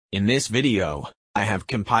In this video, I have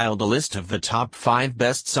compiled a list of the top 5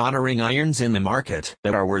 best soldering irons in the market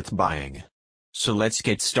that are worth buying. So let's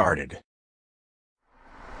get started.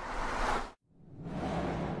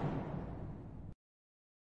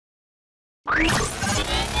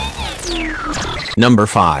 Number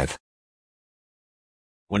 5.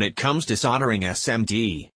 When it comes to soldering,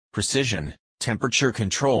 SMD, precision, temperature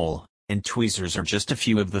control, and tweezers are just a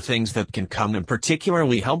few of the things that can come in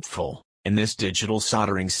particularly helpful, and this digital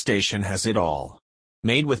soldering station has it all.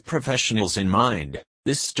 Made with professionals in mind,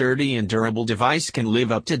 this sturdy and durable device can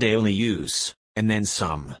live up to daily use, and then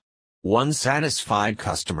some. One satisfied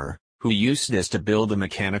customer, who used this to build a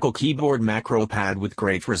mechanical keyboard macro pad with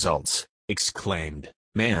great results, exclaimed,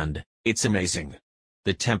 "Man, it's amazing.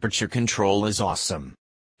 The temperature control is awesome.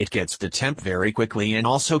 It gets the temp very quickly and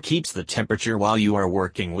also keeps the temperature while you are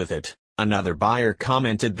working with it." Another buyer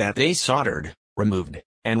commented that they soldered, removed,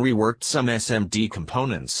 and reworked some SMD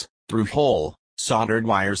components, through hole, soldered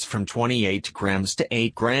wires from 28 grams to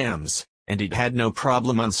 8 grams, and it had no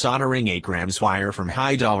problem unsoldering 8 grams wire from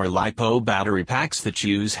high-dollar LiPo battery packs that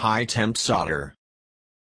use high-temp solder.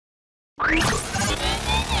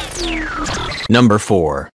 Number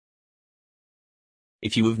 4.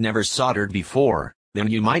 If you have never soldered before, then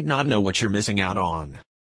you might not know what you're missing out on.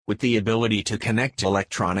 With the ability to connect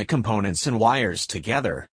electronic components and wires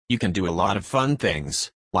together, you can do a lot of fun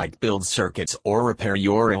things, like build circuits or repair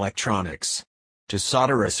your electronics. To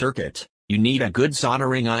solder a circuit, you need a good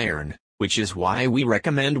soldering iron, which is why we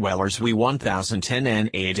recommend Weller's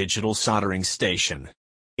W1010NA digital soldering station.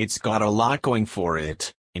 It's got a lot going for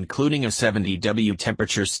it, including a 70W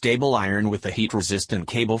temperature stable iron with a heat-resistant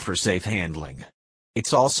cable for safe handling.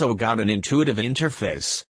 It's also got an intuitive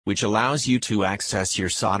interface, which allows you to access your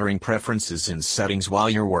soldering preferences and settings while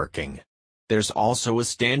you're working. There's also a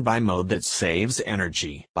standby mode that saves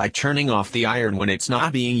energy by turning off the iron when it's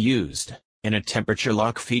not being used, and a temperature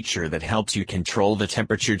lock feature that helps you control the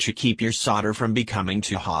temperature to keep your solder from becoming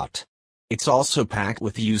too hot. It's also packed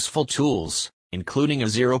with useful tools, including a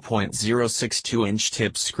 0.062-inch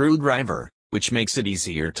tip screwdriver, which makes it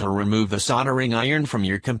easier to remove the soldering iron from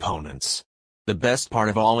your components. The best part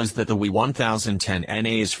of all is that the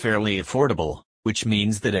W1010NA is fairly affordable, which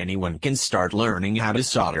means that anyone can start learning how to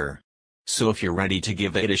solder. So if you're ready to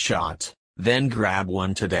give it a shot, then grab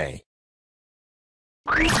one today.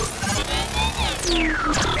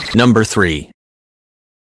 Number 3.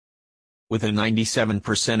 With a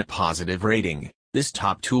 97% positive rating, this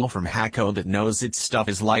top tool from HAKKO that knows its stuff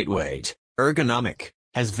is lightweight, ergonomic,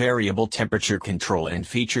 has variable temperature control and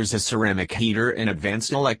features a ceramic heater and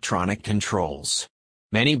advanced electronic controls.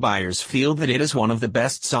 Many buyers feel that it is one of the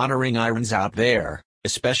best soldering irons out there,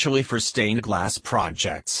 especially for stained glass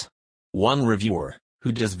projects. One reviewer,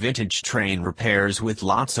 who does vintage train repairs with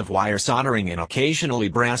lots of wire soldering and occasionally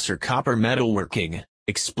brass or copper metalworking,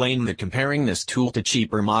 explained that comparing this tool to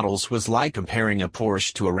cheaper models was like comparing a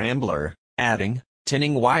Porsche to a Rambler, adding,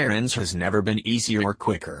 "Tinning wire ends has never been easier or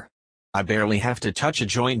quicker. I barely have to touch a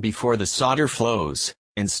joint before the solder flows,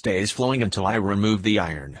 and stays flowing until I remove the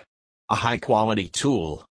iron. A high-quality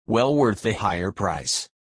tool, well worth the higher price."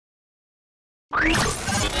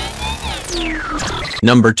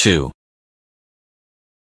 Number 2.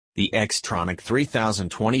 The XTRONIC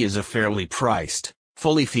 3020 is a fairly priced,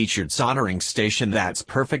 fully featured soldering station that's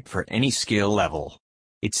perfect for any skill level.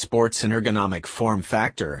 It sports an ergonomic form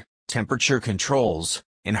factor, temperature controls,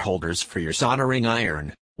 and holders for your soldering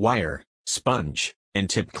iron, wire, sponge, and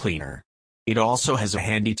tip cleaner. It also has a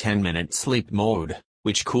handy 10-minute sleep mode,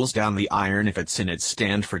 which cools down the iron if it's in its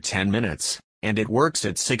stand for 10 minutes, and it works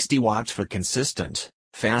at 60 watts for consistent,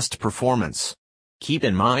 fast performance. Keep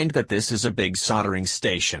in mind that this is a big soldering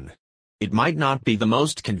station. It might not be the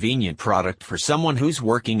most convenient product for someone who's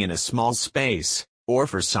working in a small space, or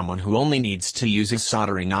for someone who only needs to use a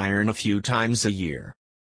soldering iron a few times a year.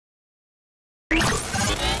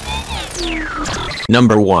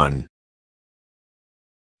 Number 1.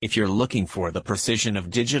 If you're looking for the precision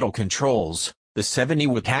of digital controls, the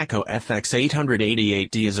 70W HAKKO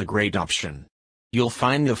FX888D is a great option. You'll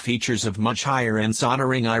find the features of much higher-end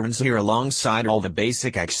soldering irons here alongside all the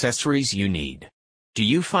basic accessories you need. Do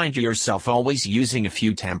you find yourself always using a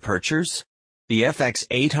few temperatures? The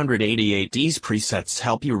FX888D's presets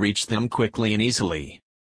help you reach them quickly and easily.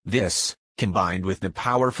 This, combined with the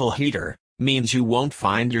powerful heater, means you won't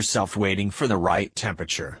find yourself waiting for the right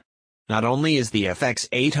temperature. Not only is the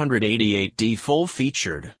FX888D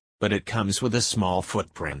full-featured, but it comes with a small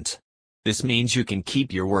footprint. This means you can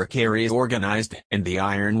keep your work area organized and the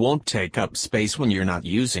iron won't take up space when you're not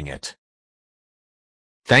using it.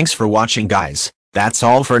 Thanks for watching, guys. That's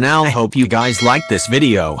all for now. I hope you guys liked this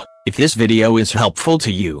video. If this video is helpful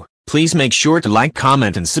to you, please make sure to like,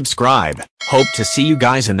 comment and subscribe. Hope to see you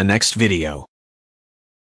guys in the next video.